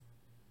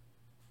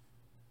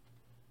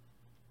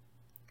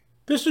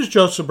This is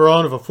Joseph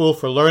Barone of A Fool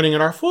for Learning,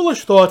 and our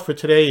foolish thought for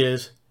today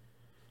is,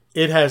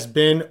 it has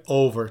been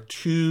over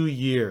 2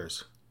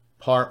 years,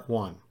 part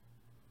 1.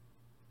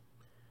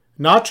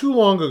 Not too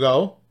long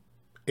ago,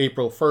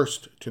 April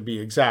 1st to be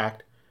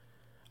exact,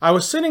 I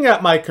was sitting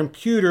at my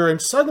computer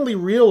and suddenly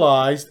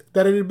realized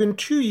that it had been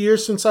 2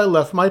 years since I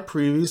left my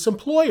previous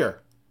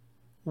employer.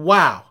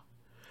 Wow,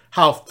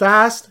 how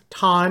fast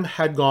time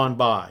had gone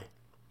by.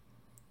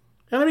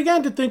 And I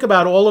began to think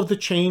about all of the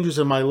changes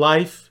in my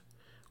life,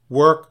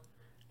 work,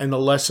 and the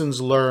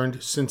lessons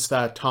learned since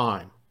that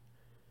time.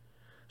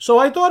 So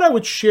I thought I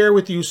would share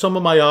with you some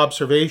of my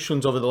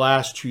observations over the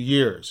last 2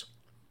 years.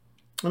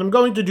 And I'm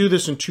going to do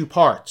this in 2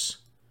 parts.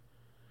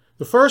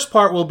 The first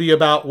part will be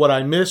about what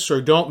I miss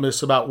or don't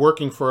miss about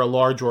working for a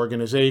large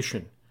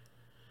organization.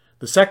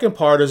 The second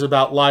part is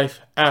about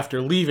life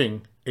after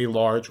leaving a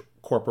large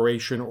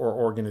corporation or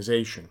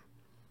organization.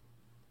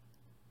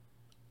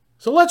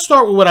 So let's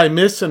start with what I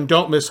miss and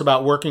don't miss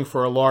about working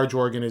for a large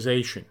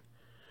organization.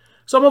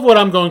 Some of what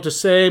I'm going to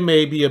say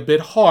may be a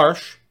bit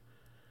harsh,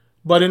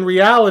 but in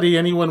reality,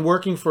 anyone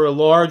working for a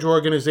large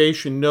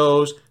organization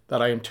knows that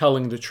I am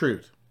telling the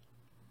truth.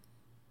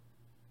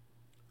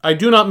 I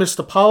do not miss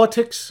the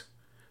politics,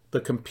 the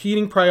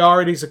competing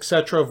priorities,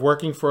 etc. of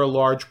working for a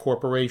large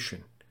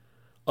corporation.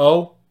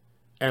 Oh,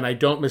 and I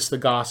don't miss the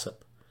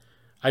gossip.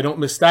 I don't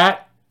miss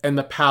that and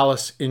the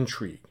palace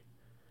intrigue.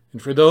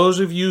 And for those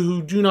of you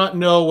who do not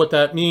know what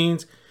that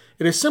means,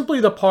 it is simply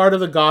the part of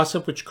the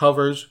gossip which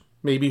covers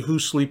maybe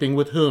who's sleeping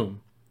with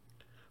whom,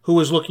 who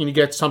is looking to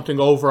get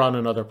something over on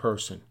another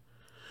person,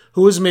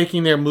 who is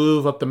making their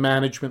move up the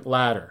management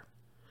ladder,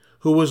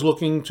 who is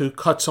looking to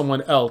cut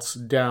someone else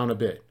down a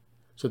bit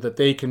so that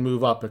they can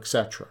move up,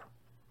 etc.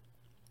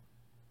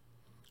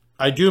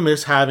 I do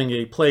miss having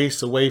a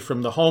place away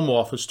from the home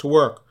office to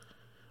work.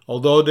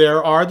 Although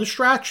there are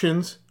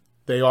distractions,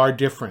 they are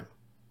different.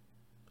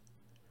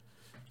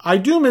 I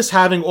do miss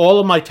having all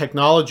of my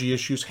technology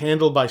issues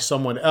handled by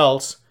someone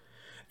else,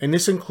 and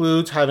this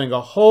includes having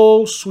a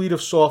whole suite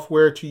of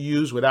software to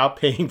use without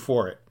paying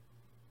for it.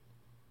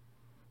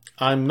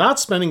 I'm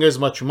not spending as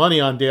much money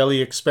on daily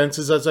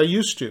expenses as I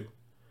used to.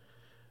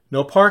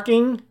 No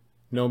parking,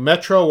 no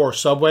metro or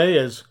subway,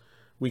 as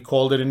we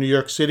called it in New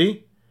York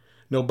City,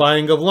 no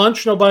buying of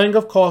lunch, no buying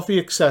of coffee,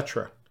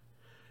 etc.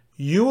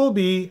 You will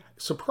be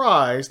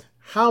surprised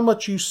how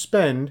much you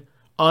spend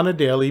on a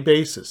daily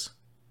basis.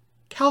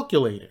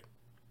 Calculate it.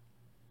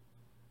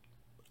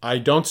 I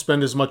don't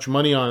spend as much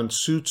money on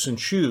suits and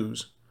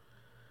shoes.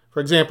 For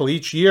example,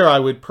 each year I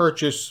would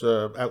purchase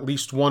at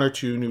least 1 or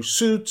 2 new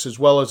suits as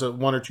well as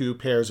 1 or 2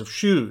 pairs of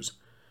shoes.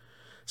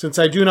 Since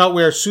I do not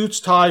wear suits,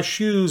 ties,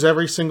 shoes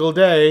every single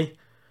day,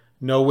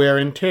 no wear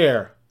and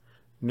tear,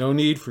 no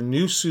need for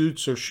new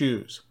suits or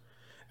shoes.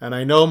 And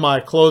I know my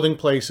clothing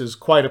place is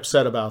quite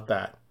upset about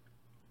that.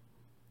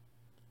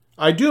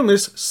 I do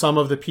miss some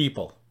of the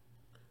people.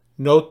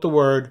 Note the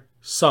word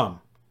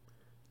some.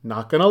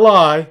 Not gonna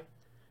lie,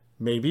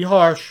 may be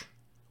harsh,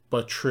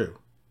 but true.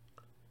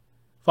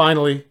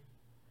 Finally,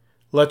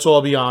 let's all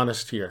be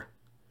honest here.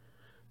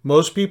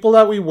 Most people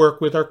that we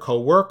work with are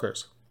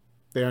co-workers.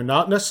 They are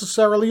not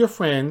necessarily your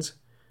friends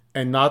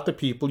and not the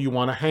people you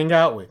want to hang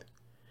out with.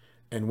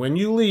 And when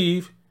you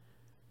leave,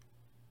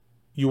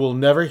 you will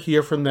never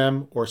hear from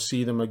them or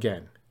see them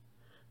again.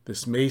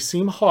 This may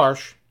seem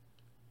harsh,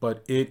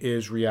 but it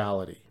is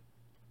reality.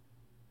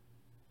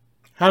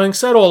 Having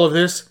said all of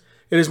this,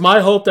 it is my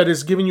hope that it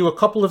has given you a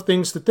couple of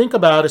things to think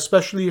about,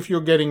 especially if you're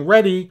getting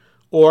ready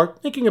or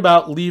thinking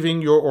about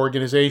leaving your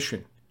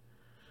organization.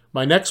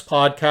 My next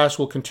podcast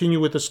will continue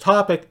with this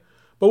topic,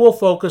 but we'll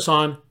focus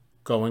on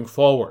going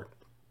forward.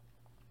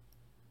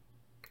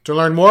 To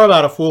learn more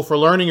about A Fool for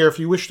Learning, or if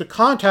you wish to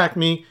contact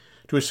me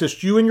to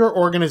assist you and your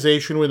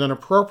organization with an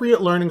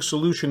appropriate learning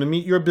solution to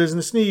meet your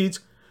business needs,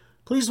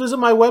 please visit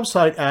my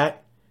website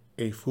at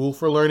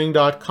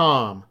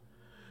afoolforlearning.com.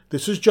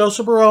 This is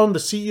Joseph Barone, the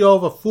CEO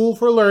of A Fool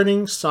for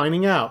Learning,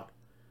 signing out.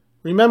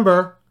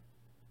 Remember,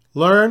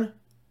 learn,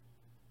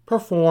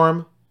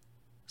 perform,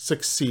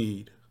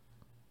 succeed.